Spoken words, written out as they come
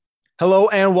Hello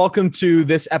and welcome to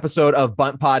this episode of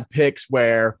Bunt Pod Picks,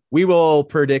 where we will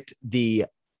predict the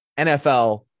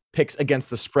NFL picks against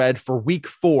the spread for week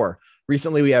 4.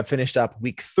 Recently, we have finished up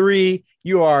week 3.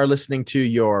 You are listening to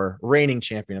your reigning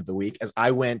champion of the week, as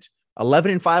I went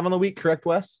 11-5 on the week. Correct,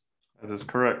 Wes? That is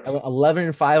correct. I went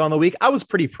 11-5 on the week. I was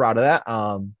pretty proud of that.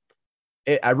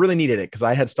 I really needed it because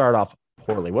I had started off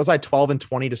poorly. Was I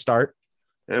 12-20 to start?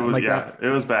 It was it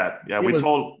was bad. Yeah, we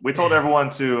told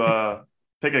everyone to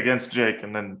pick against Jake,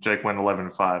 and then Jake went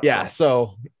 11-5. Yeah,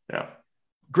 so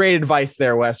great advice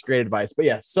there, Wes. Great advice. But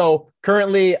yeah, so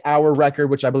currently our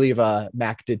record, which I believe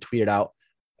Mac did tweet it out.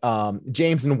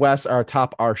 James and Wes are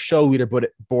atop our show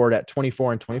leaderboard at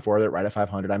 24-24. They're right at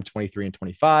 500. I'm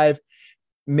 23-25.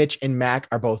 Mitch and Mac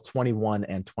are both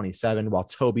 21-27, while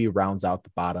Toby rounds out the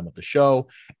bottom of the show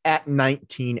at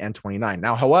 19-29.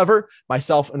 Now, however,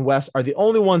 myself and Wes are the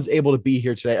only ones able to be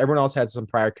here today. Everyone else had some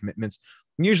prior commitments.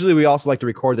 Usually we also like to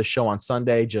record the show on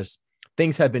Sunday. Just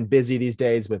things have been busy these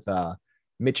days with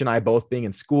Mitch and I both being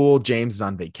in school. James is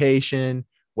on vacation.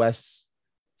 Wes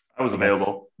was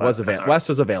available. Wes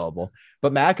was available.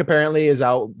 But Mac apparently is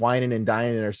out whining and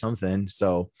dining or something.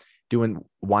 So doing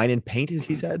wine and paint, as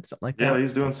he said, something like that. Yeah,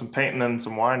 he's doing some painting and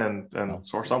some wine and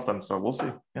or something. So we'll see.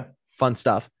 Yeah. Fun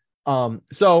stuff.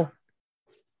 So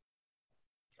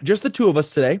just the two of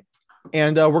us today.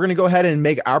 And we're going to go ahead and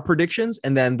make our predictions,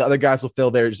 and then the other guys will fill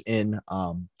theirs in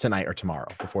tonight or tomorrow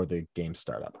before the games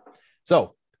start up.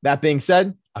 So that being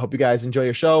said, I hope you guys enjoy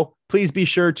your show. Please be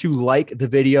sure to like the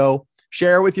video,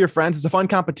 share it with your friends. It's a fun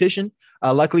competition.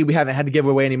 Luckily, we haven't had to give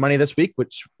away any money this week,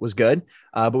 which was good.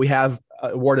 But we have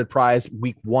awarded prize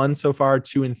week 1 so far,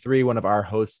 2 and 3. One of our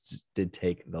hosts did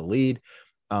take the lead.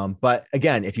 But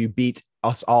again, if you beat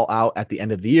us all out at the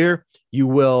end of the year, you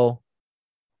will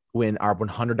win our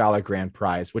 $100 grand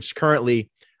prize, which currently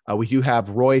we do have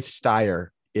Roy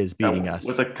Steyer is beating us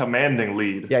with a commanding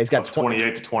lead. Yeah, he's got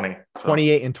 28-20.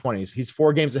 28-20. So he's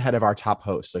 4 games ahead of our top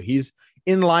host. So he's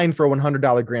in line for a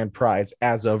 $100 grand prize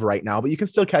as of right now, but you can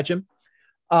still catch him.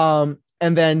 And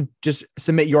then just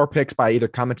submit your picks by either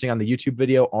commenting on the YouTube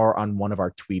video or on one of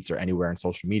our tweets or anywhere on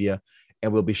social media.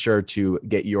 And we'll be sure to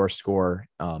get your score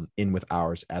in with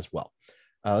ours as well.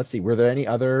 Let's see. Were there any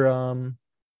other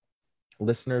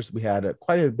listeners? We had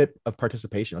quite a bit of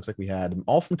participation. Looks like we had them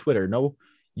all from Twitter, no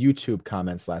YouTube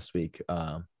comments last week.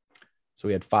 So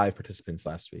we had 5 participants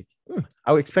last week.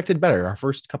 I expected better. Our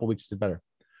first couple weeks did better.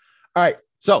 All right.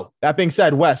 So that being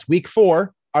said, Wes, week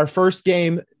 4, our first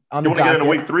game on the docket. You want to get into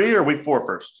week 3 or week 4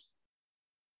 first?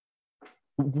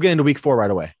 We'll get into week 4 right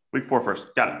away. Week 4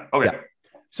 first. Got it. Okay. Yeah.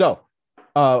 So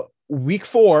week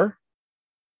 4,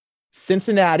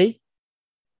 Cincinnati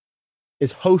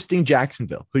is hosting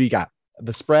Jacksonville. Who do you got?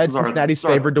 The spread, Cincinnati's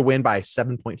favored to win by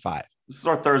 7.5. This is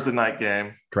our Thursday night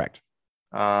game. Correct.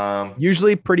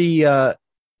 Usually pretty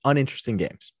uninteresting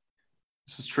games.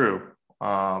 This is true.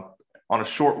 On a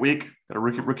short week, got a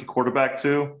rookie quarterback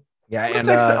too. Yeah,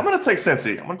 I'm going to take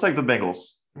Cincy. I'm going to take the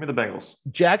Bengals. Give me the Bengals.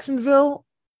 Jacksonville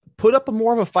put up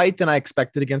more of a fight than I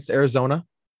expected against Arizona.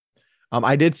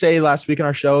 I did say last week in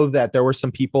our show that there were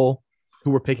some people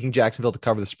who were picking Jacksonville to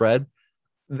cover the spread.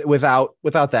 Without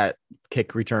that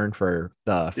kick return for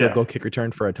the field goal kick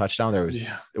return for a touchdown, it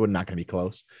was not going to be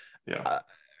close. Yeah,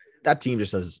 that team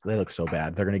just they look so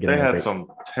bad. They're going to get. They had some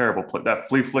terrible play. That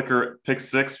flea flicker pick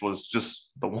 6 was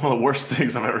just one of the worst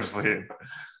things I've ever seen.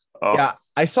 Yeah,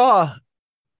 I saw.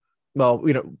 Well,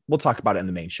 we'll talk about it in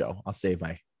the main show. I'll save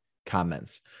my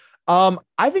comments. I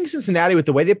think Cincinnati, with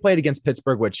the way they played against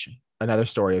Pittsburgh, which another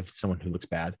story of someone who looks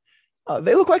bad.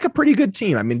 They look like a pretty good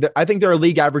team. I mean, I think they're a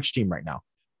league average team right now.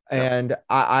 And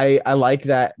I like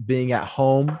that being at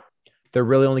home. They're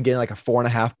really only getting like a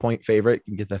 4.5 point favorite.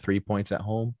 You can get the 3 points at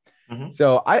home. Mm-hmm.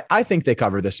 So I think they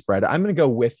cover this spread. I'm going to go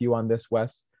with you on this,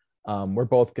 Wes. We're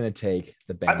both going to take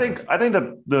the Bengals. I think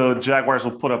the Jaguars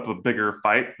will put up a bigger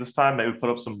fight this time. Maybe put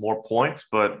up some more points,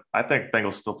 but I think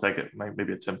Bengals still take it.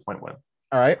 Maybe a 10-point win.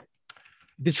 All right.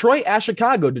 Detroit at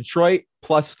Chicago. Detroit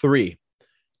 +3.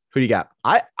 Who do you got?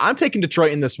 I'm taking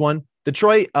Detroit in this one.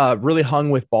 Detroit really hung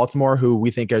with Baltimore, who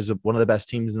we think is one of the best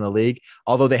teams in the league.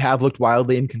 Although they have looked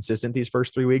wildly inconsistent these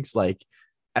first 3 weeks. Like,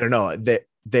 I don't know.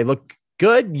 They look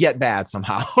good yet bad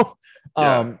somehow.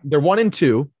 They're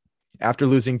 1-2 after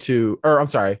losing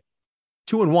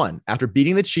 2-1 after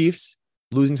beating the Chiefs,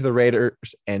 losing to the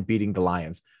Raiders, and beating the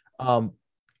Lions.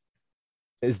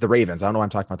 Is the Ravens. I don't know why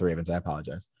I'm talking about the Ravens. I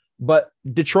apologize. But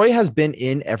Detroit has been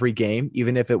in every game,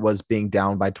 even if it was being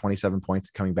down by 27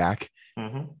 points coming back.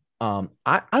 Mm-hmm. I'm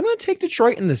going to take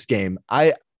Detroit in this game.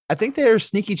 I think they're a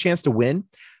sneaky chance to win.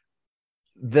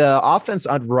 The offense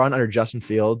run under Justin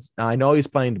Fields. Now, I know he's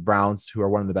playing the Browns, who are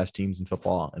one of the best teams in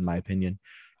football, in my opinion.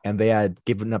 and they had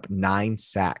given up 9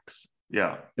 sacks.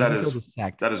 Yeah, That is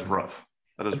that is rough.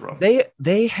 That is rough.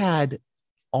 They had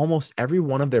almost every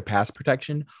one of their pass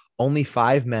protection, only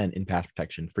 5 men in pass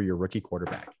protection for your rookie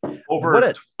quarterback.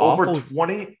 Over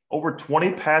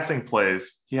 20 passing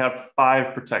plays, he had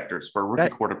 5 protectors for a rookie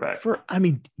quarterback.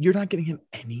 You're not getting him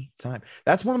any time.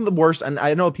 That's one of the worst. And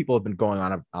I know people have been going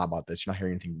on about this. You're not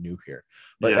hearing anything new here,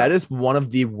 but that is one of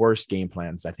the worst game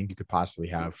plans I think you could possibly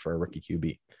have for a rookie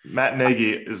QB. Matt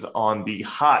Nagy is on the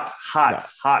hot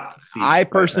seat. I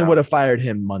personally would have fired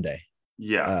him Monday.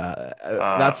 Yeah,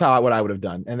 that's what I would have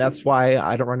done, and that's why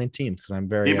I don't run any teams, because I'm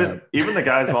very even the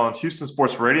guys on Houston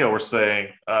Sports Radio were saying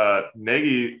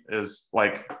Nagy is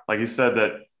like you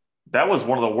said that was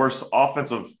one of the worst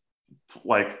offensive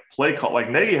play call. Like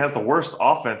Nagy has the worst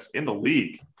offense in the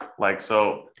league.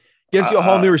 So gives you a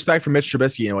whole new respect for Mitch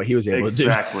Trubisky and what he was able to do.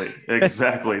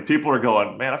 Exactly. People are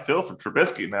going, man, I feel for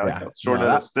Trubisky now. Yeah. Short of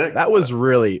the stick. That was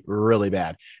really, really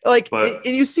bad. And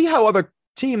you see how other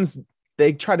teams,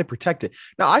 they try to protect it.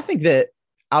 Now, I think that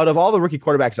out of all the rookie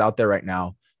quarterbacks out there right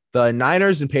now, the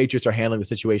Niners and Patriots are handling the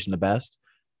situation the best.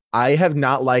 I have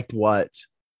not liked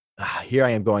here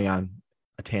I am going on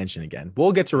a tangent again.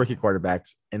 We'll get to rookie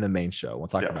quarterbacks in the main show. We'll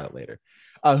talk about it later.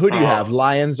 Who do you have,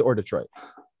 Lions or Detroit?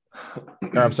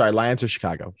 I'm sorry, Lions or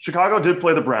Chicago? Chicago did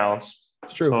play the Browns.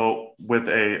 It's true. So with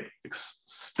a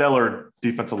stellar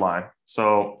defensive line.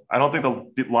 So I don't think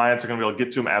the Lions are going to be able to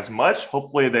get to them as much.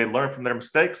 Hopefully they learn from their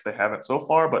mistakes. They haven't so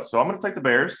far, so I'm going to take the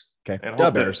Bears. Okay. And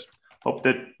hope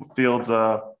that Fields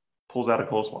pulls out a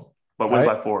close one, but wins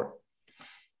by 4.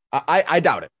 I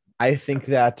doubt it. I think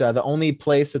that the only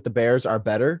place that the Bears are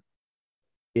better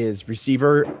is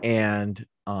receiver and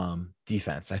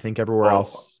defense. I think everywhere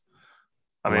else.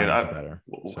 Better.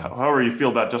 However you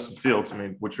feel about Justin Fields,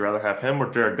 would you rather have him or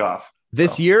Jared Goff?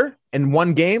 This year, in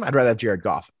one game, I'd rather have Jared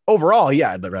Goff. Overall,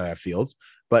 yeah, I'd rather have Fields.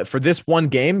 But for this one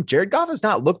game, Jared Goff has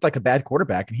not looked like a bad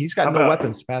quarterback, and he's got no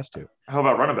weapons to pass to. How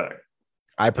about running back?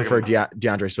 I prefer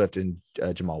DeAndre Swift and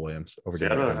Jamal Williams over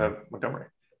I'd rather have Montgomery.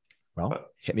 Well,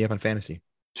 hit me up on fantasy.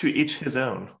 To each his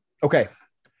own. Okay.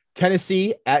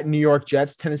 Tennessee at New York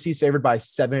Jets. Tennessee's favored by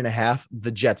 7.5.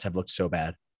 The Jets have looked so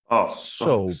bad. Oh,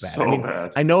 so bad. So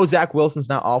bad. I know Zach Wilson's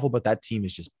not awful, but that team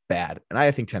is just bad. And I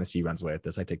think Tennessee runs away with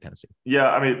this. I take Tennessee.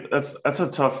 Yeah, that's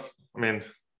a tough.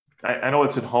 I know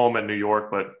it's at home in New York,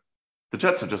 but the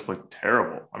Jets have just looked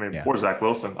terrible. Poor Zach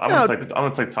Wilson. I'm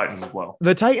gonna take Titans as well.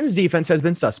 The Titans defense has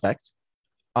been suspect.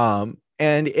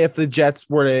 And if the Jets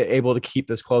were able to keep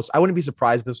this close, I wouldn't be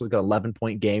surprised if this was like an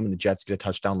 11-point game and the Jets get a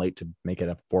touchdown late to make it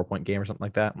a 4-point game or something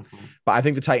like that. Mm-hmm. But I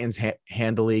think the Titans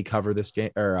handily cover this game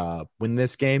or win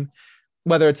this game,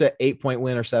 whether it's an 8-point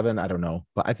win or 7. I don't know,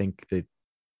 but I think that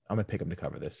I'm gonna pick them to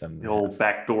cover this. The old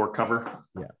backdoor cover.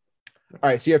 Yeah. All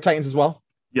right. So you have Titans as well?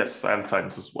 Yes, I have the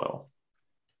Titans as well.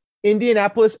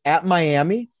 Indianapolis at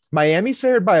Miami. Miami's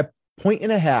favored by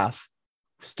 1.5,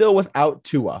 still without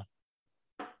Tua.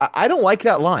 I don't like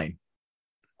that line.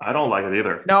 I don't like it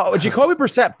either. Now, Jacoby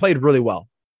Brissett played really well.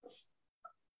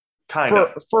 Kind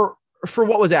of. For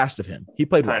what was asked of him. He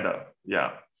played well. Kind of,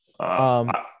 yeah.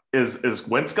 Is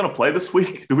Wentz going to play this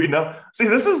week? Do we know? See,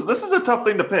 this is a tough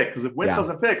thing to pick, because if Wentz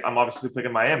doesn't pick, I'm obviously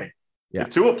picking Miami. Yeah. If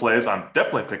Tua plays, I'm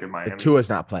definitely picking Miami. If Tua's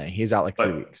not playing. He's out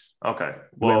 3 weeks. Okay.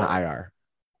 Well, in the IR.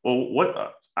 Well,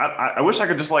 what I wish I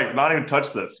could just not even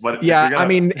touch this, but yeah,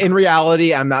 in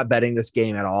reality, I'm not betting this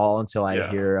game at all until I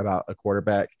hear about a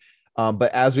quarterback.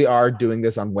 But as we are doing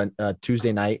this on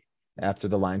Tuesday night after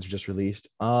the lines were just released,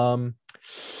 oh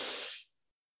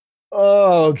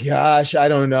gosh, I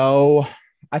don't know.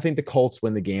 I think the Colts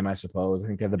win the game. I suppose I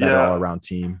think they have the better all-around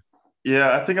team.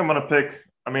 Yeah, I think I'm gonna pick.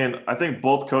 I think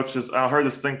both coaches. I heard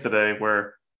this thing today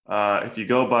where if you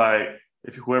go by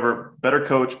whoever better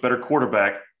coach, better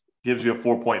quarterback gives you a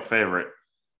 4-point favorite.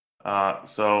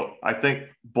 So I think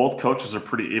both coaches are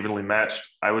pretty evenly matched.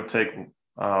 I would take,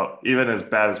 even as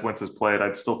bad as Wentz has played,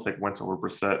 I'd still take Wentz over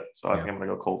Brissett. So I think I'm going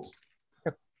to go Colts.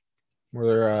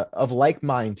 We're of like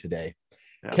mind today.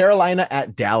 Yeah. Carolina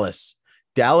at Dallas.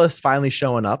 Dallas finally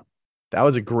showing up. That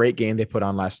was a great game they put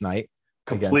on last night.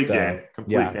 Complete game,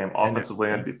 offensively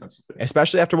and defensively.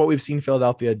 Especially after what we've seen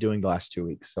Philadelphia doing the last 2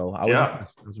 weeks. So I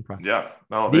was impressed. Yeah.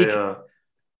 No, they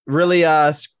really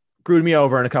screwed me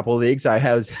over in a couple of leagues. I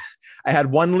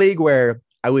had one league where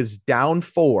I was down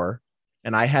 4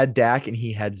 and I had Dak and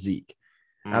he had Zeke.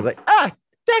 I was like,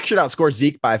 Dak should outscore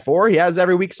Zeke by 4. He has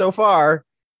every week so far.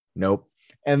 Nope.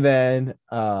 And then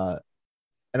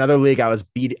another league I was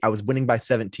winning by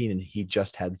 17 and he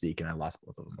just had Zeke and I lost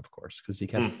both of them, of course, because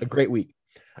Zeke had a great week.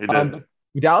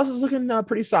 Dallas is looking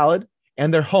pretty solid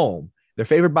and they're home. They're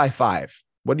favored by 5.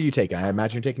 What are you taking? I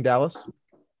imagine you're taking Dallas.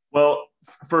 Well,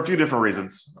 for a few different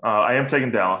reasons. I am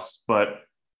taking Dallas, but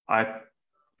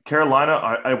Carolina.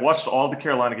 I watched all the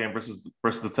Carolina game versus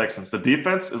the Texans. The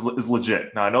defense is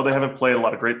legit. Now I know they haven't played a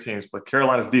lot of great teams, but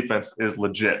Carolina's defense is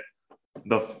legit.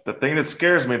 The thing that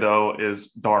scares me though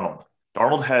is Darnold.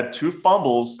 Darnold had 2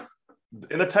 fumbles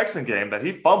in the Texan game that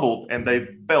he fumbled and they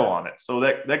fell on it. So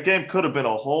that game could have been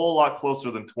a whole lot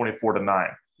closer than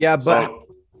 24-9. Yeah, but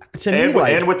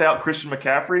and without Christian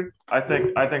McCaffrey, I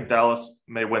think Dallas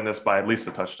may win this by at least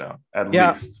a touchdown. At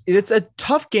least. It's a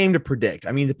tough game to predict.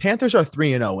 I mean, the Panthers are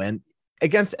 3-0, and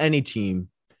against any team,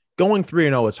 going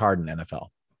 3-0 is hard in the NFL.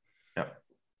 Yeah.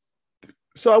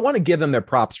 So I want to give them their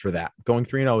props for that. Going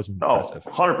 3-0 is impressive.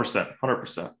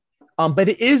 100%. But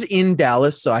it is in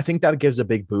Dallas, so I think that gives a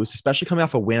big boost, especially coming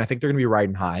off a win. I think they're going to be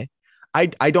riding high. I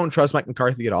don't trust Mike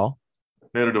McCarthy at all.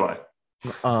 Neither do I.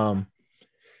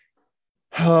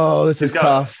 This is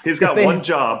tough. He's got one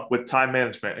job with time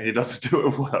management, and he doesn't do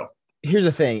it well. Here's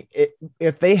the thing.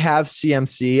 If they have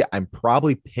CMC, I'm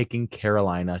probably picking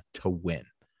Carolina to win.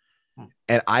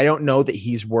 And I don't know that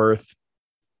he's worth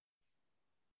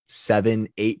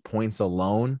 7-8 points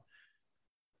alone.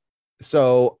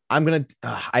 So I'm going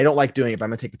to I don't like doing it, but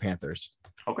I'm going to take the Panthers.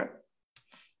 Okay.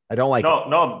 I don't like it.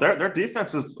 No, their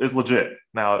defense is legit.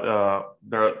 Now,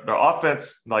 their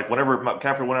offense, like whenever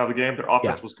McCaffrey went out of the game, their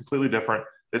offense was completely different.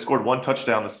 They scored 1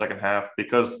 touchdown in the second half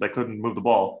because they couldn't move the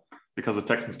ball because the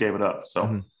Texans gave it up.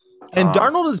 So, And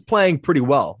Darnold is playing pretty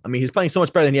well. I mean, he's playing so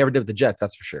much better than he ever did with the Jets.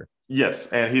 That's for sure. Yes,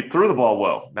 and he threw the ball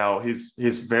well. Now he's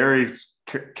very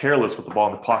careless with the ball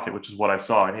in the pocket, which is what I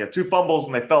saw. And he had 2 fumbles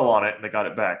and they fell on it and they got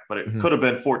it back. But it could have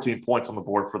been 14 points on the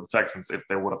board for the Texans if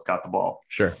they would have got the ball.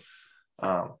 Sure.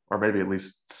 Or maybe at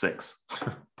least 6.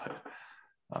 But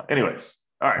anyways,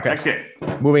 all right, Next game.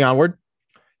 Moving onward.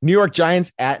 New York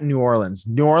Giants at New Orleans.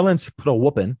 New Orleans put a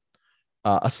whooping,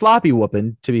 a sloppy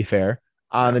whooping, to be fair,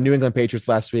 on the New England Patriots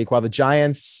last week, while the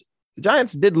Giants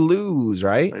did lose,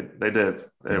 right? They did.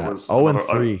 It was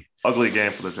 0-3. Ugly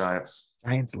game for the Giants.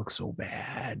 Giants look so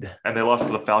bad. And they lost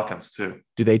to the Falcons, too.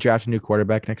 Do they draft a new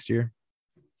quarterback next year?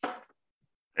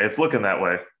 It's looking that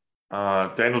way.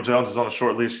 Daniel Jones is on a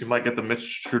short leash. He might get the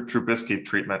Mitch Trubisky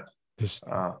treatment. Just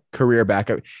career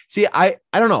backup. See, I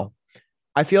don't know.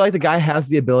 I feel like the guy has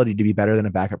the ability to be better than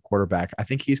a backup quarterback. I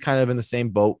think he's kind of in the same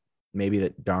boat maybe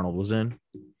that Darnold was in.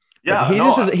 Yeah,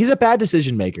 he's a bad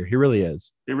decision maker. He really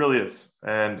is. He really is.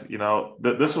 And,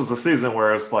 this was the season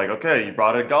where it's like, okay, you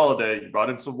brought in Galladay, you brought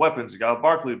in some weapons, you got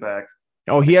Barkley back.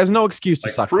 Oh, he has no excuse to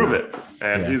suck. Prove it.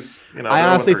 And he's, I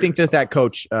honestly think that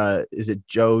coach, is it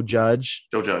Joe Judge?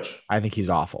 Joe Judge. I think he's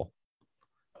awful.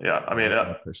 Yeah. I mean,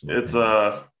 it's,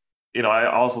 I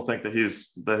also think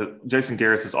that Jason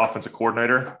Garrett's his offensive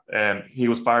coordinator, and he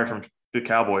was fired from the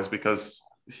Cowboys because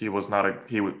he was not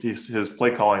his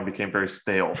play calling became very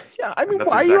stale. Yeah. I mean,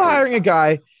 why are you hiring a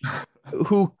guy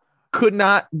who could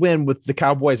not win with the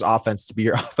Cowboys offense to be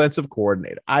your offensive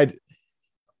coordinator?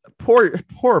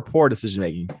 Poor decision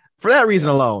making. For that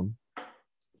reason alone,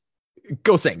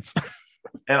 go Saints.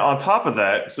 And on top of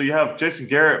that, so you have Jason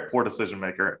Garrett, poor decision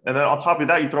maker, and then on top of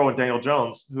that, you throw in Daniel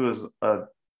Jones, who is a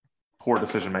poor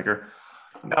decision maker.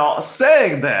 Now,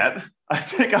 saying that, I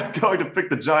think I'm going to pick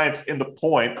the Giants in the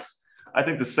points. I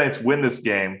think the Saints win this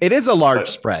game. It is a large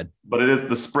spread, but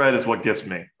the spread is what gets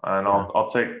me, and I'll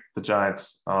take the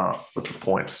Giants with the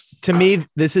points. To me,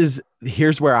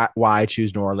 here's why I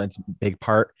choose New Orleans. Big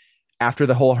part after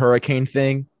the whole hurricane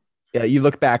thing. Yeah, you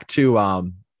look back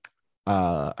to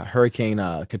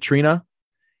Hurricane Katrina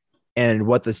and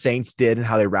what the Saints did and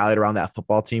how they rallied around that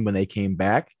football team when they came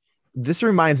back. This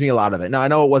reminds me a lot of it. Now I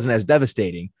know it wasn't as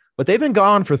devastating, but they've been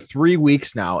gone for 3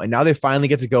 weeks now, and now they finally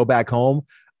get to go back home.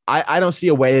 I don't see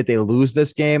a way that they lose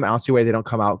this game. I don't see a way they don't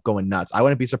come out going nuts. I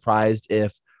wouldn't be surprised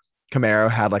if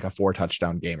Camaro had like a 4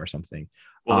 touchdown game or something.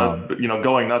 Well,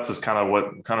 going nuts is kind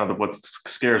of what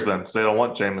scares them, because they don't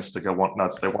want Jameis to go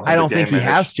nuts. They want. I don't think he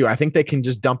has to. I think they can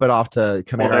just dump it off to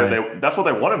Camaro. Well, that's what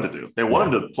they want him to do. They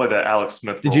want him to play that Alex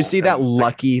Smith. Did you see that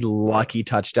lucky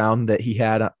touchdown that he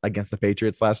had against the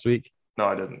Patriots last week? No,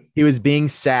 I didn't. He was being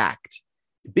sacked,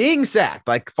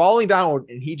 like falling down,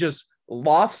 and he just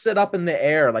lofts it up in the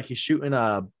air like he's shooting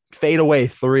a fadeaway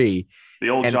 3. The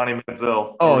old Johnny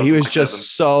Manziel. Oh, he was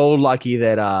just so lucky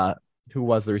that who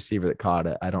was the receiver that caught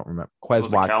it? I don't remember.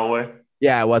 Callaway?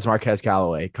 Yeah, it was Marquez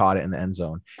Callaway. Caught it in the end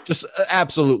zone. Just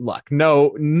absolute luck.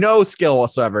 No skill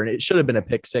whatsoever. And it should have been a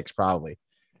pick 6 probably.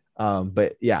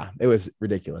 But yeah, it was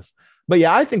ridiculous. But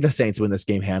yeah, I think the Saints win this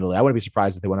game handily. I wouldn't be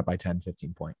surprised if they went up by 10,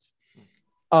 15 points.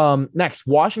 Next,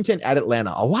 Washington at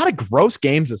Atlanta. A lot of gross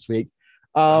games this week.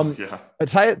 Taylor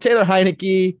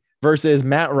Heineke versus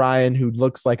Matt Ryan, who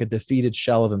looks like a defeated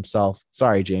shell of himself.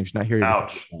 Sorry, James, not here to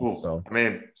Ouch. defend, so I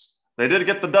mean, they did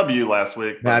get the W last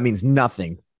week. that means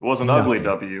nothing. It was an ugly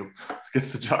W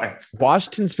against the Giants.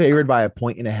 Washington's favored by 1.5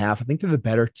 points. I think they're the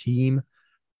better team.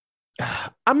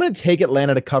 I'm going to take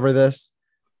Atlanta to cover this.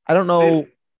 I don't know.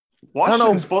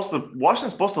 Washington's supposed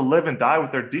to live and die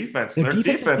with their defense. Their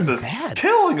defense is bad.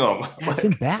 killing them. It's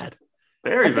been bad.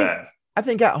 Very bad. I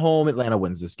think at home Atlanta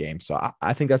wins this game. So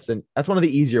I think that's one of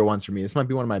the easier ones for me. This might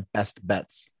be one of my best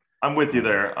bets. I'm with you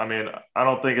there. I mean, I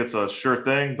don't think it's a sure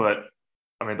thing, but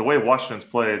I mean, the way Washington's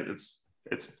played, it's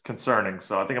concerning.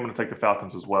 So I think I'm going to take the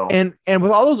Falcons as well. And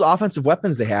with all those offensive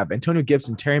weapons they have, Antonio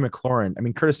Gibson, Terry McLaurin, I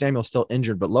mean, Curtis Samuel's still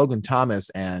injured, but Logan Thomas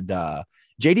and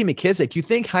J.D. McKissick, you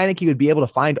think Heineke would be able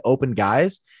to find open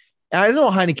guys? And I know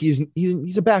Heineke,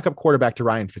 he's a backup quarterback to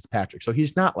Ryan Fitzpatrick, so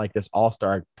he's not like this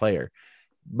all-star player.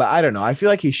 But I don't know. I feel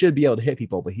like he should be able to hit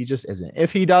people, but he just isn't.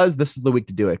 If he does, this is the week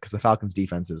to do it because the Falcons'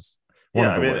 defense is one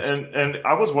of the worst. And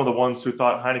I was one of the ones who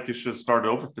thought Heineke should have started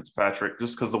over Fitzpatrick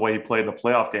just because the way he played in the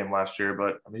playoff game last year.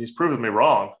 But I mean, he's proven me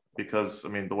wrong because I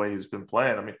mean the way he's been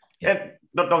playing. I mean, and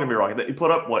don't get me wrong, he put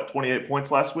up 28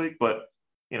 points last week, but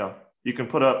you know you can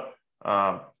put up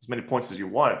as many points as you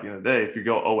want at the end of the day. If you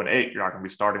go 0-8, you're not going to be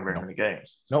starting very many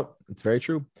games. So. Nope, it's very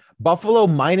true. Buffalo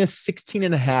minus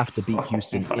 16.5 to beat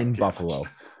Houston in Buffalo.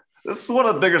 This is one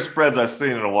of the bigger spreads I've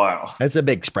seen in a while. That's a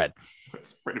big spread.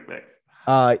 It's pretty big.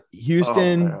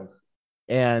 Houston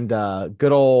and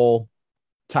good old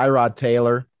Tyrod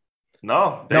Taylor.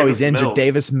 No, he's injured. Mills.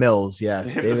 Davis Mills.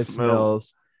 Yes, Davis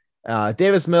Mills.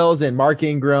 Davis Mills and Mark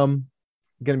Ingram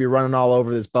going to be running all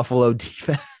over this Buffalo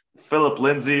defense. Philip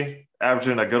Lindsay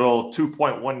averaging a good old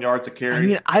 2.1 yards a carry. I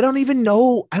mean, I don't even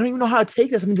know how to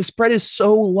take this. I mean, the spread is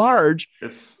so large.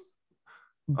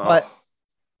 But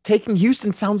taking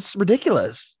Houston sounds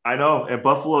ridiculous. I know. And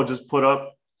Buffalo just put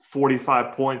up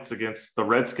 45 points against the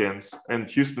Redskins, and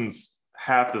Houston's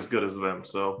half as good as them.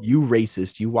 So you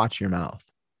racist, you watch your mouth.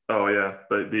 Oh yeah,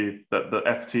 the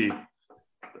FT,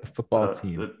 the football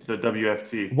team, the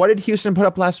WFT. What did Houston put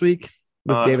up last week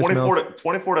with Davis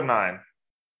 24 to 9.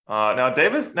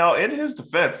 Now in his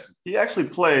defense, he actually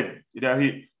played. You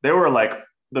know, they were like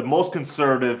the most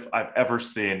conservative I've ever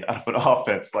seen out of an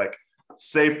offense. Like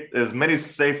as many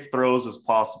safe throws as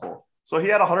possible. So he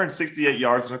had 168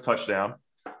 yards and a touchdown.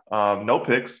 No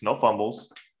picks, no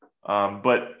fumbles,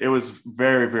 but it was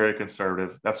very, very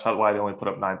conservative. That's why they only put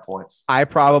up 9 points. I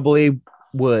probably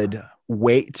would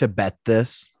wait to bet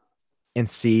this and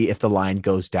see if the line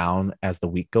goes down as the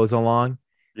week goes along.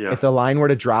 Yeah. If the line were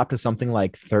to drop to something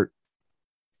like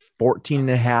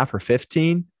 14.5 or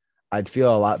 15, I'd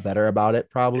feel a lot better about it.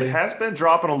 Probably it has been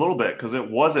dropping a little bit because it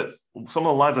was at some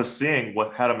of the lines I've seen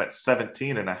had them at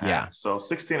 17.5. Yeah. So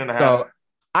 16.5. So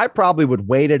I probably would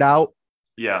wait it out.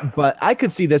 Yeah. But I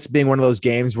could see this being one of those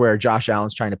games where Josh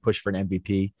Allen's trying to push for an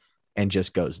MVP and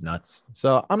just goes nuts.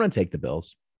 So I'm going to take the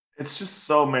Bills. It's just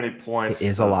so many points. It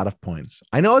is a lot of points.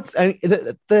 I know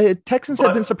the Texans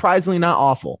have been surprisingly not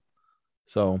awful.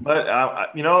 So, but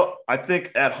I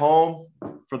think at home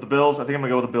for the Bills, I think I'm going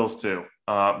to go with the Bills too,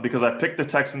 because I picked the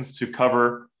Texans to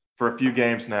cover for a few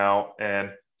games now,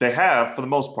 and they have for the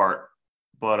most part.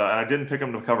 But I didn't pick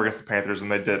them to cover against the Panthers,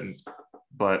 and they didn't.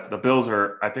 But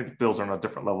I think the Bills are on a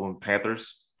different level than the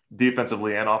Panthers,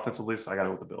 defensively and offensively. So I got to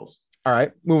go with the Bills. All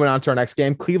right, moving on to our next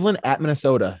game, Cleveland at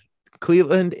Minnesota.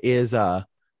 Cleveland is a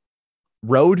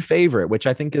road favorite, which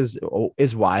I think is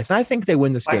wise. And I think they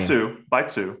win this game. By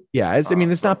two. Yeah,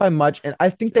 it's not by much. And I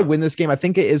think they win this game. I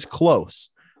think it is close.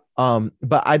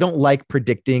 But I don't like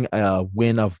predicting a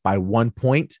win by 1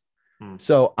 point.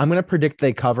 So I'm going to predict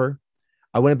they cover.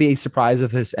 I wouldn't be surprised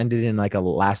if this ended in like a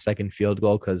last second field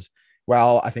goal because,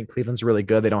 well, I think Cleveland's really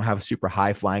good. They don't have a super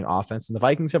high flying offense, and the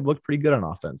Vikings have looked pretty good on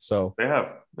offense. So they have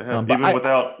even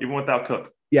without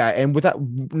Cook. Yeah, and without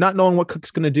not knowing what Cook's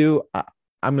going to do,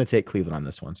 I'm going to take Cleveland on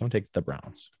this one. So I'm going to take the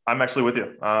Browns. I'm actually with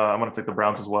you. I'm going to take the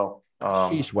Browns as well.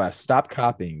 Sheesh, Wes, stop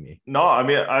copying me. No,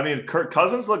 I mean, Kirk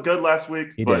Cousins looked good last week,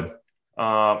 but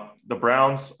the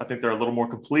Browns, I think they're a little more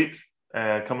complete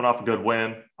and coming off a good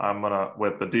win.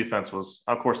 With the defense was,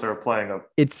 of course, they were playing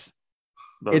It's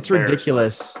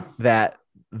ridiculous that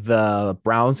the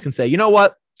Browns can say, you know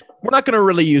what? We're not going to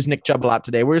really use Nick Chubb a lot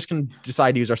today. We're just going to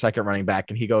decide to use our second running back,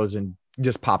 and he goes and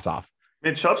just pops off. I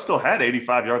mean, Chubb still had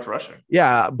 85 yards rushing.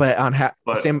 Yeah, but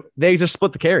they just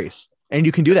split the carries, and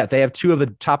you can do that. They have two of the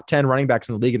top 10 running backs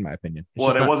in the league, in my opinion.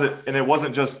 It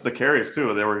wasn't just the carries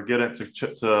too. They were getting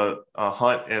to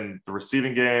Hunt in the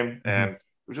receiving game, and it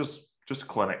was just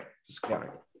clinic. Yeah,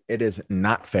 it is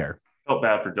not fair. Felt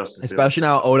bad for Justin, especially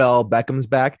now Odell Beckham's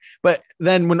back. But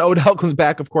then when Odell comes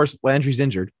back, of course, Landry's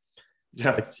injured.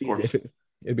 Yeah,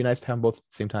 It'd be nice to have them both at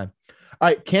the same time. All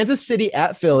right, Kansas City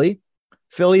at Philly.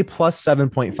 Philly plus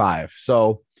 7.5.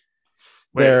 So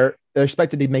they're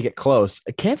expected to make it close.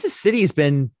 Kansas City has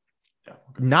been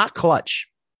not clutch.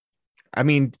 I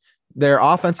mean, their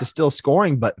offense is still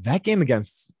scoring, but that game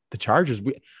against the Chargers,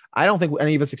 I don't think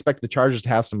any of us expected the Chargers to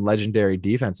have some legendary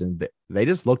defense, and they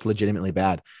just looked legitimately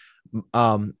bad.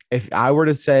 If I were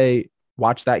to say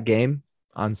watch that game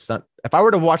on if I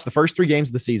were to watch the first 3 games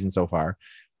of the season so far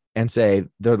and say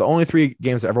they're the only 3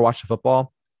 games I ever watched the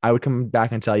football, I would come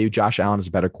back and tell you Josh Allen is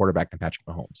a better quarterback than Patrick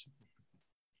Mahomes.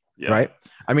 Yeah. Right?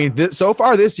 I mean, so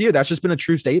far this year, that's just been a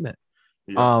true statement.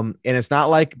 Yeah. And it's not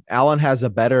like Allen has a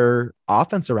better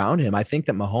offense around him. I think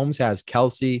that Mahomes has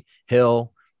Kelsey,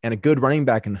 Hill, and a good running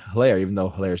back in Hilaire, even though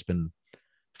Hilaire's been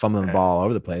fumbling the ball all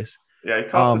over the place. Yeah, he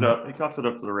coughed it up. He coughed it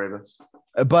up for the Ravens.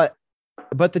 But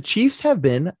the Chiefs have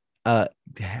been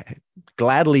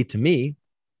gladly to me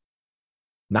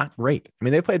not great. I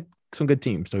mean, they played some good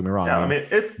teams. Don't get me wrong. Yeah, I mean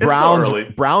it's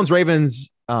Browns, Ravens,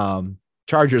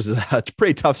 Chargers is a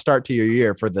pretty tough start to your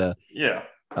year for the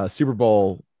Super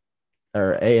Bowl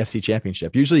or AFC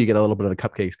Championship. Usually, you get a little bit of the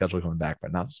cupcake schedule coming back,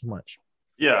 but not so much.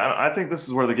 Yeah, I think this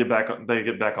is where they get back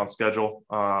on schedule,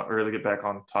 or they get back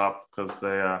on top because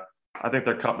I think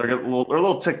they're a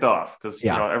little ticked off because you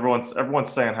know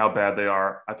everyone's saying how bad they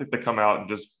are. I think they come out and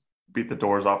just beat the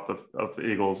doors off the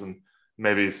Eagles, and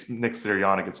maybe Nick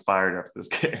Sirianni gets fired after this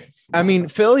game. I mean,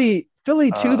 Philly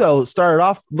too though started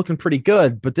off looking pretty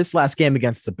good, but this last game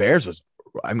against the Bears was,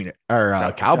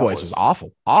 Cowboys was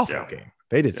awful game.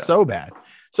 They did so bad.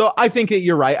 So I think that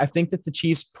you're right. I think that the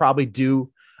Chiefs probably do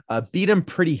beat them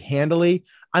pretty handily.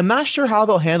 I'm not sure how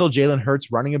they'll handle Jalen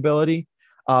Hurts' running ability.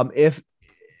 But this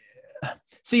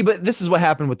is what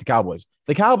happened with the Cowboys.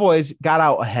 The Cowboys got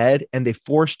out ahead and they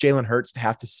forced Jalen Hurts to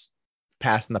have to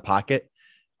pass in the pocket.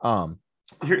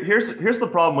 Here's the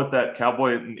problem with that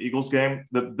Cowboy and Eagles game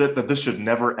that this should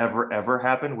never, ever, ever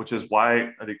happen, which is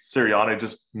why I think Sirianni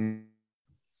just.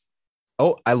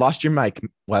 Oh, I lost your mic,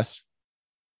 Wes.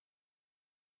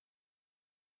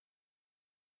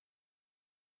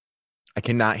 I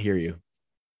cannot hear you.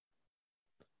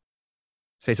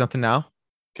 Say something now.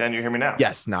 Can you hear me now?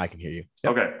 Yes, now I can hear you.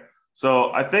 Yep. Okay.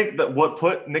 So I think that what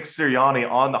put Nick Sirianni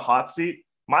on the hot seat,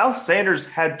 Miles Sanders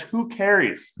had 2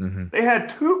 carries. Mm-hmm. They had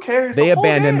 2 carries. They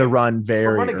abandoned the run very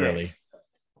early. Game.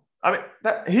 I mean,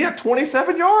 he had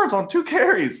 27 yards on 2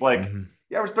 carries. Like,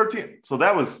 he averaged 13. So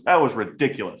that was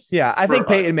ridiculous. Yeah, I think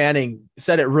Peyton Manning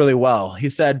said it really well. He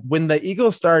said when the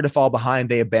Eagles started to fall behind,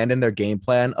 they abandoned their game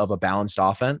plan of a balanced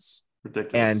offense.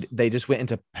 Ridiculous. And they just went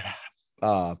into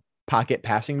pocket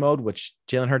passing mode, which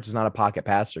Jalen Hurts is not a pocket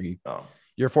passer.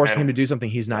 You're forcing him to do something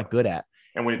he's not good at.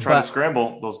 And when you try to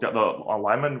scramble, the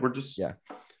linemen were just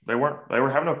they were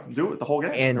having to do it the whole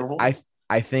game. And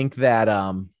I think that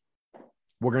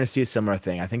we're going to see a similar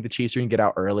thing. I think the Chiefs are going to get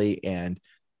out early, and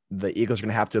the Eagles are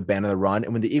going to have to abandon the run.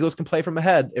 And when the Eagles can play from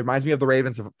ahead, it reminds me of the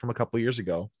Ravens from a couple of years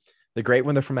ago. They're great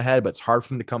when they're from ahead, but it's hard for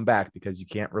them to come back because you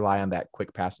can't rely on that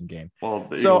quick passing game. Well,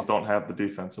 the Eagles don't have the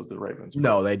defense of the Ravens.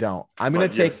 No, they don't. I'm going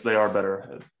to take. Yes, they are better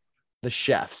ahead. The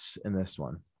Chiefs in this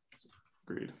one.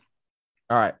 Agreed.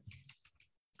 All right.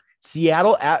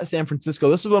 Seattle at San Francisco.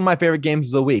 This is one of my favorite games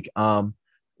of the week.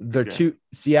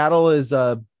 Seattle is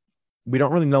we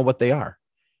don't really know what they are.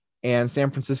 And San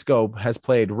Francisco has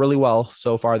played really well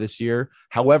so far this year.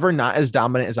 However, not as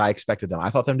dominant as I expected them.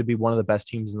 I thought them to be one of the best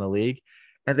teams in the league,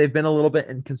 and they've been a little bit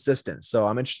inconsistent. So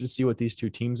I'm interested to see what these 2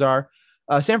 teams are.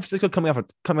 San Francisco coming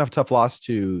off a tough loss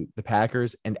to the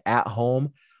Packers, and at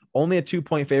home, only a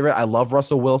 2-point favorite. I love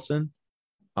Russell Wilson,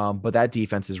 but that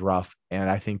defense is rough, and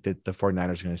I think that the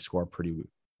 49ers are going to score pretty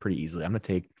easily. I'm going to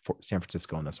take San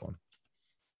Francisco on this one.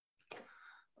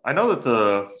 I know that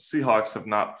the Seahawks have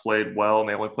not played well, and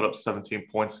they only put up 17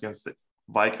 points against the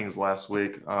Vikings last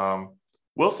week.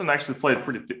 Wilson actually played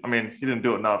he didn't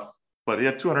do enough, but he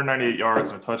had 298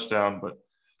 yards and a touchdown. But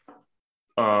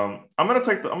I'm going to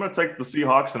take the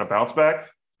Seahawks in a bounce back,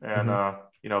 and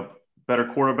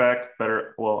better quarterback,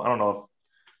 better. Well, I don't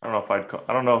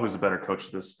know who's a better coach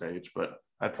at this stage, but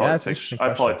I'd probably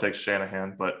take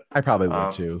Shanahan. But I probably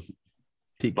would too.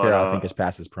 Pete Carroll, I think, is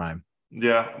past his prime.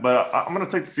 Yeah, but I'm going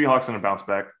to take the Seahawks in a bounce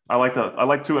back. I like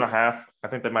 2.5. I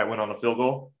think they might win on a field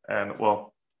goal. And,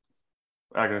 well,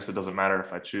 I guess it doesn't matter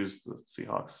if I choose the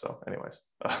Seahawks. So, anyways,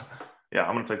 I'm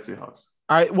going to take the Seahawks.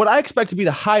 All right, what I expect to be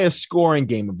the highest scoring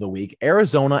game of the week,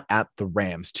 Arizona at the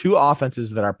Rams. 2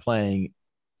 offenses that are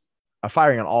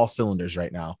firing on all cylinders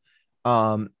right now.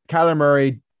 Kyler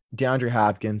Murray, DeAndre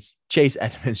Hopkins, Chase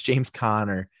Edmonds, James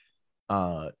Conner,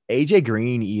 AJ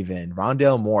Green, even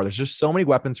Rondale Moore. There's just so many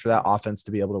weapons for that offense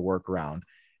to be able to work around.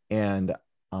 And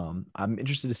I'm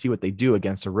interested to see what they do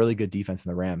against a really good defense in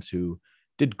the Rams, who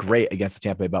did great against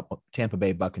the Tampa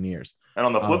Bay Buccaneers. And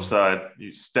on the flip side,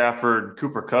 Stafford,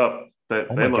 Cooper Kupp, oh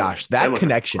my gosh, that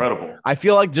connection. Incredible. I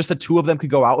feel like just the two of them could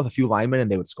go out with a few linemen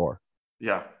and they would score.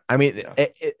 Yeah. I mean,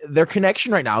 their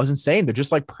connection right now is insane. They're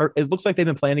just like, it looks like they've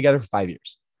been playing together for 5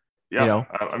 years. Yeah. You know?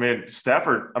 I mean,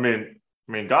 Stafford, I mean,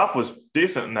 Goff was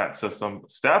decent in that system.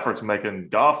 Stafford's making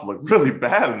Goff look really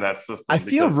bad in that system. I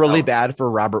feel really bad for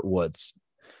Robert Woods.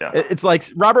 Yeah. It's like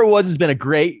Robert Woods has been a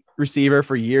great receiver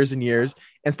for years and years.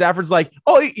 And Stafford's like,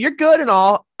 oh, you're good and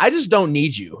all. I just don't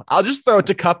need you. I'll just throw it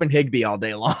to Kupp and Higbee all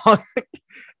day long.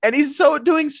 And he's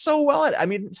doing so well. I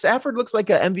mean, Stafford looks like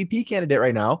an MVP candidate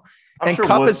right now. And sure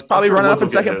Kupp is probably running up in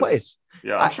second place.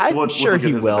 Yeah, I'm sure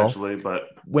he will eventually, but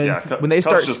when they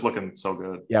start just looking so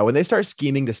good. Yeah, when they start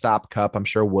scheming to stop Kupp, I'm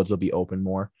sure Woods will be open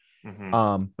more.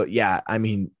 Mm-hmm. But yeah, I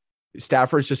mean,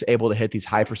 Stafford's just able to hit these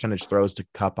high percentage throws to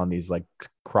Kupp on these like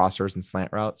crossers and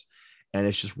slant routes, and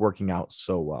it's just working out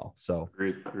so well. So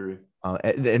Agreed.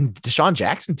 And Deshaun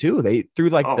Jackson too. They threw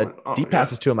like deep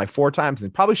passes to him like 4 times,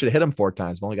 and probably should have hit him 4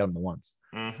 times, but only got him the once.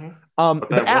 Mm-hmm.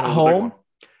 But at home,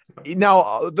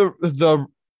 now the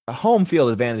home field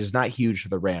advantage is not huge for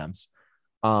the Rams.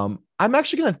 I'm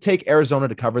actually going to take Arizona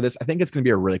to cover this. I think it's going to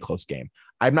be a really close game.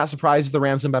 I'm not surprised if the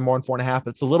Rams win by more than 4.5,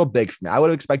 but it's a little big for me. I would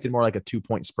have expected more like a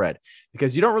 2-point spread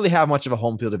because you don't really have much of a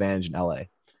home field advantage in LA.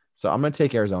 So I'm going to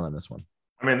take Arizona in this one.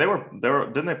 I mean, they were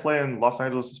didn't they play in Los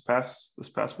Angeles this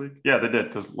past week? Yeah, they did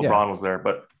because LeBron was there.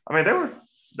 But I mean,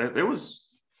 it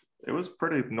was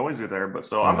pretty noisy there. But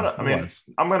so I'm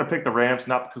gonna pick the Rams,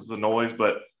 not because of the noise,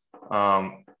 but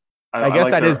I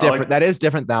guess that is different. That is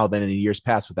different now than in years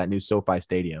past with that new SoFi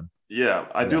Stadium. Yeah,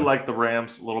 I do like the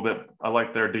Rams a little bit. I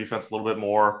like their defense a little bit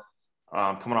more.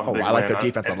 Coming off, I like their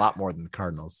defense a lot more than the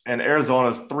Cardinals. And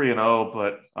Arizona's 3-0,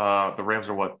 but the Rams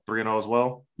are what 3-0 as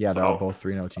well. Yeah, they're all both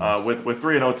 3-0 teams. With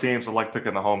 3-0 teams, I like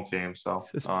picking the home team. So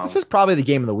this is probably the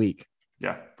game of the week.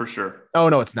 Yeah, for sure. Oh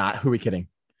no, it's not. Who are we kidding?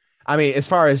 I mean, as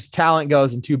far as talent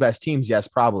goes and 2 best teams, yes,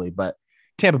 probably. But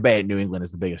Tampa Bay at New England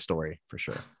is the biggest story for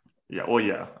sure. Yeah, well,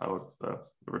 yeah, I would the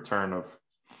return of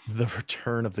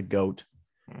the GOAT.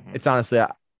 Mm-hmm. It's honestly,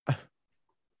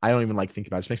 I don't even like thinking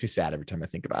about it. It just makes me sad every time I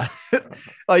think about it.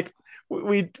 Like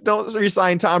we don't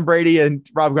resign Tom Brady and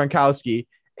Rob Gronkowski,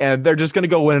 and they're just going to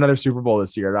go win another Super Bowl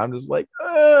this year. And I'm just like,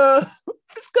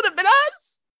 this could have been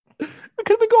us. We could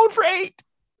have been going for 8.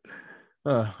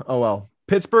 Oh well.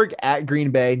 Pittsburgh at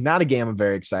Green Bay. Not a game I'm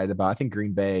very excited about. I think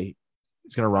Green Bay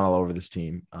is going to run all over this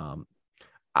team.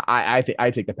 I think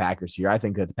I take the Packers here. I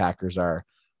think that the Packers are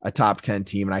a top 10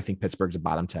 team, and I think Pittsburgh's a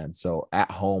bottom 10. So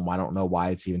at home, I don't know why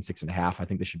it's even 6.5. I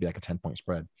think this should be like a 10-point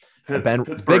spread. Big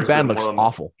Ben looks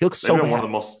awful. He looks so bad. One of the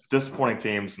most disappointing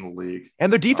teams in the league,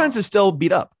 and their defense is still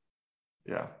beat up.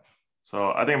 Yeah,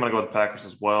 so I think I'm going to go with the Packers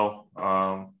as well.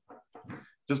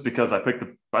 Just because I picked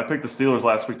the Steelers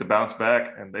last week to bounce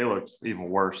back, and they looked even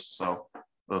worse. So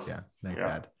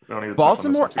bad.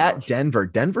 Baltimore at Denver.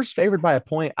 Denver's favored by a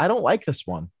point. I don't like this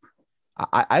one.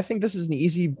 I think this is an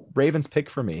easy Ravens pick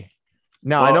for me.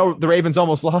 Now, I know the Ravens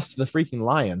almost lost to the freaking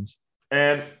Lions.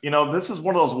 And, this is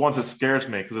one of those ones that scares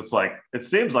me because it's like, it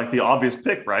seems like the obvious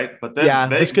pick, right? But then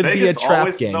this could be a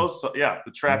trap game.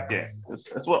 The trap game.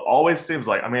 That's what always seems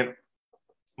like. I mean,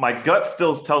 my gut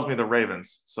still tells me the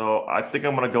Ravens. So I think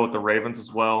I'm going to go with the Ravens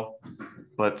as well.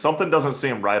 But something doesn't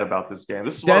seem right about this game.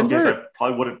 This is one of those games I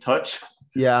probably wouldn't touch.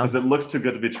 Yeah. Because it looks too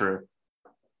good to be true.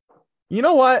 You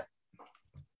know what?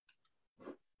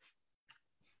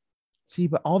 See,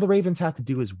 but all the Ravens have to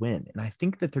do is win. And I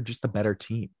think that they're just a better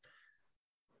team.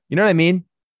 You know what I mean?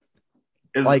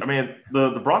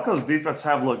 The Broncos defense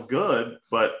have looked good,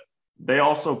 but they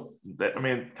also,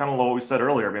 kind of what we said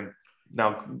earlier. I mean,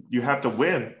 now you have to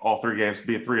win all 3 games to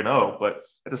be a 3-0, but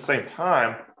at the same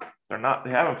time, they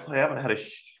haven't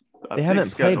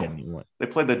played anyone. They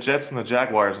played the Jets and the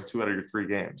Jaguars in 2 out of your 3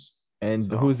 games. And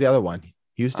who's the other one?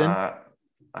 Houston? I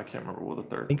can't remember what the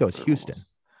third. I think it was Houston.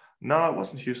 No, it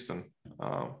wasn't Houston.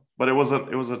 But it was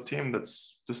a team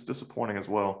that's just disappointing as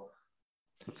well.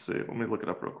 Let's see. Let me look it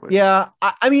up real quick. Yeah,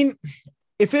 I mean,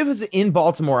 if it was in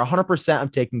Baltimore, 100% I'm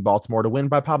taking Baltimore to win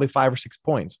by probably 5 or 6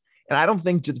 points. And I don't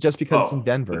think just because it's in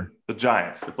Denver. The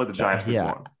Giants. They played the Giants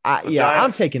before. Giants,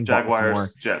 I'm taking Jaguars,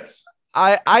 Baltimore. Jets.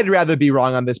 I'd rather be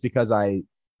wrong on this because I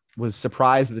was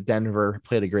surprised that Denver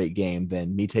played a great game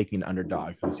than me taking an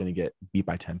underdog who's going to get beat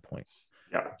by 10 points.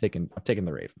 Yeah. I'm taking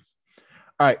the Ravens.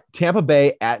 All right, Tampa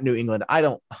Bay at New England.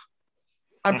 I'm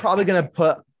probably going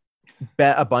to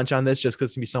bet a bunch on this just because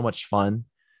it's going to be so much fun,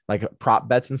 like prop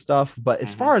bets and stuff. But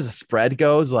as far as a spread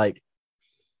goes, like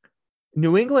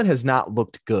New England has not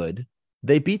looked good.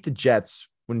 They beat the Jets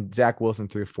when Zach Wilson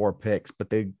threw 4 picks, but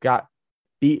they got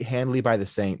beat handily by the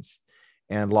Saints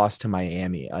and lost to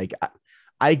Miami. Like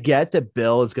I get that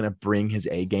Bill is going to bring his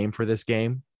A game for this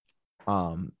game.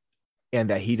 And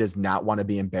that he does not want to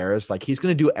be embarrassed. Like he's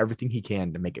going to do everything he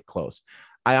can to make it close.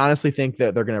 I honestly think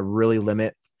that they're going to really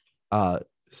limit Mac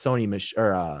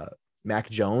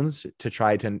Jones to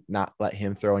try to not let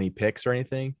him throw any picks or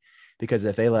anything, because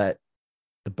if they let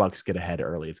the Bucs get ahead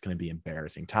early, it's going to be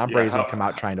embarrassing. Tom Brady's going to come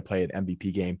out trying to play an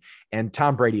MVP game, and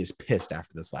Tom Brady is pissed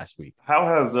after this last week. How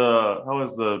has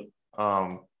the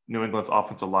New England's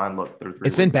offensive line looked through 3 weeks?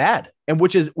 It's been bad, and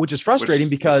which is frustrating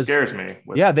because which scares me.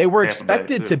 They were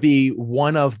expected to be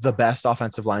one of the best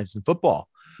offensive lines in football.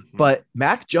 Mm-hmm. But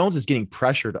Mac Jones is getting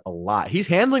pressured a lot. He's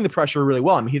handling the pressure really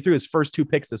well. I mean, he threw his first 2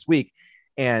 picks this week,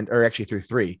 or actually threw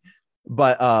 3.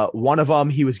 But one of them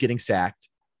he was getting sacked.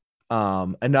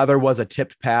 Another was a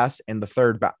tipped pass, and the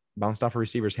third bounced off a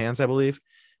receiver's hands, I believe.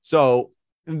 So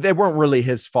they weren't really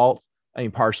his fault. I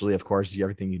mean, partially, of course,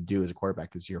 everything you do as a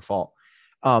quarterback is your fault.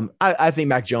 I think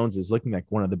Mac Jones is looking like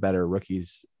one of the better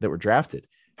rookies that were drafted.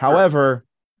 However,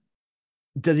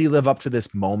 does he live up to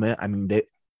this moment? I mean,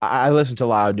 I listen to a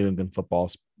lot of New England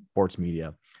football sports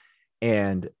media,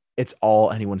 and it's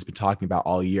all anyone's been talking about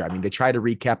all year. I mean, they try to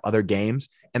recap other games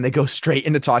and they go straight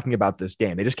into talking about this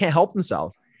game. They just can't help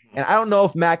themselves. And I don't know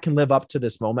if Mac can live up to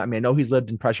this moment. I mean, I know he's lived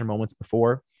in pressure moments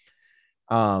before.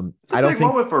 It's a big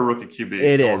moment for a rookie QB.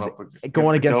 It is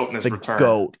going against the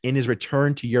GOAT in his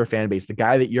return to your fan base, the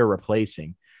guy that you're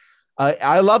replacing.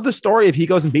 I love the story. If he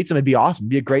goes and beats him, it'd be awesome. It'd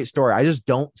be a great story. I just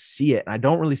don't see it. And I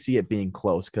don't really see it being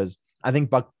close because I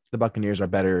think the Buccaneers are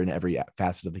better in every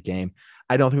facet of the game.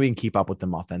 I don't think we can keep up with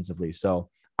them offensively. So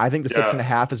I think the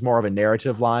 6.5 is more of a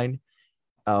narrative line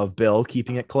of Bill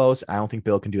keeping it close. I don't think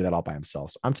Bill can do that all by himself.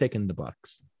 So I'm taking the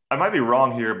Bucs. I might be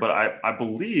wrong here, but I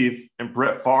believe in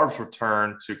Brett Favre's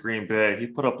return to Green Bay, he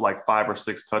put up like 5 or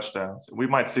 6 touchdowns. We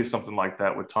might see something like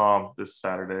that with Tom this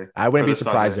Saturday. I wouldn't be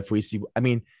surprised if we see. I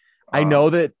mean, I know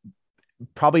that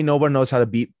probably no one knows how to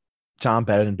beat Tom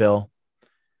better than Bill,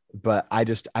 but I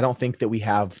don't think that we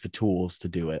have the tools to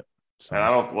do it. So. And I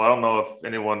don't know if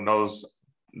anyone knows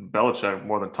Belichick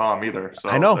more than Tom either. So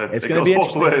I know it's going to be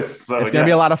interesting. So, it's going to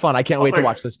be a lot of fun. I can't wait to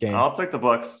watch this game. I'll take the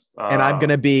Bucs, and I'm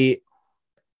going to be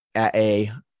at a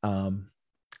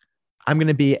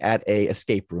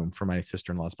escape room for my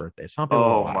sister-in-law's birthday. So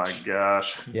oh my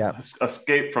gosh. Yeah.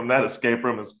 Escape from that escape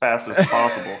room as fast as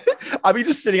possible. I'll be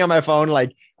just sitting on my phone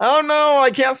like, oh no,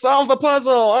 I can't solve the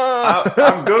puzzle.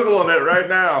 I'm Googling it right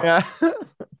now. Yeah.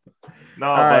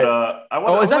 No,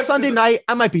 but is that Sunday night?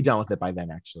 I might be done with it by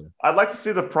then, actually. I'd like to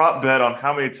see the prop bet on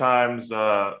how many times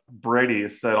Brady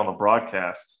is said on the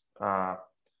broadcast.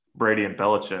 Brady and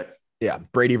Belichick. Yeah,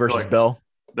 Brady versus Bill.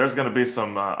 There's going to be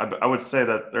some. I would say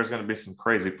that there's going to be some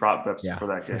crazy prop bets for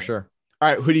that game. For sure. All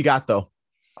right, who do you got though?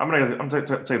 I'm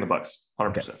taking the Bucs,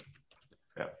 100%. Okay.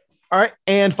 Yeah. All right,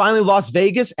 and finally, Las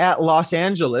Vegas at Los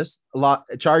Angeles.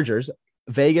 Chargers.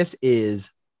 Vegas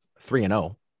is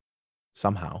 3-0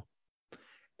 somehow,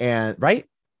 and right?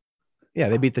 Yeah,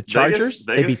 they beat the Chargers.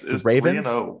 Vegas they beat the Ravens.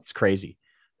 3-0. It's crazy.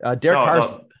 Derek Carr.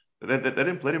 They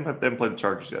didn't play the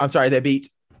Chargers yet. I'm sorry. They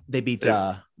beat. They beat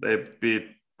the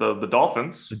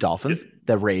Dolphins. The Dolphins,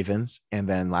 the Ravens, and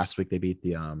then last week they beat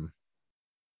the who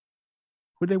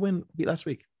did they beat last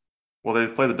week? Well, they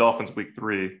played the Dolphins week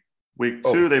 3. Week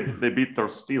 2, they beat the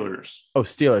Steelers. Oh,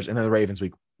 Steelers, and then the Ravens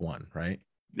week 1, right?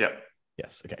 Yep.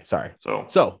 Yes. Okay. Sorry.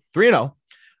 So 3-0.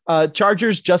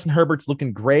 Chargers, Justin Herbert's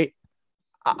looking great.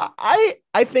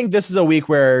 I think this is a week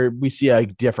where we see a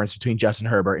difference between Justin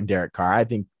Herbert and Derek Carr. I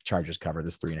think Chargers cover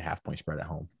this 3.5 point spread at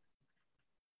home.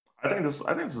 I think this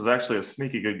is actually a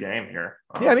sneaky good game here.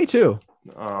 Yeah, me too.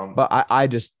 But I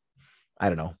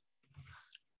don't know.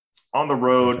 On the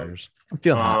road, I'm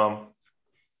feeling hot.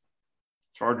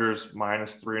 Chargers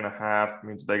 -3.5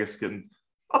 means Vegas getting.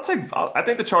 I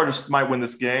think the Chargers might win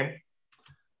this game,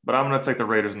 but I'm going to take the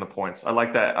Raiders in the points. I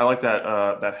like that.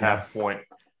 That half point.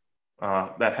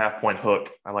 That half point hook.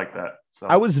 I like that. So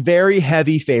I was very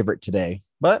heavy favorite today,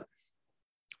 but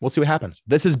we'll see what happens.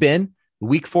 This has been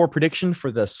Week 4 prediction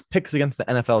for the picks against the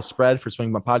NFL spread for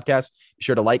Swing My Podcast. Be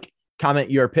sure to like,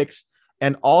 comment your picks,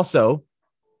 and also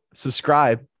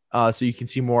subscribe so you can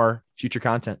see more future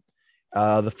content.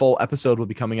 The full episode will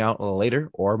be coming out a little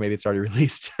later, or maybe it's already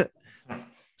released.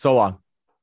 So long.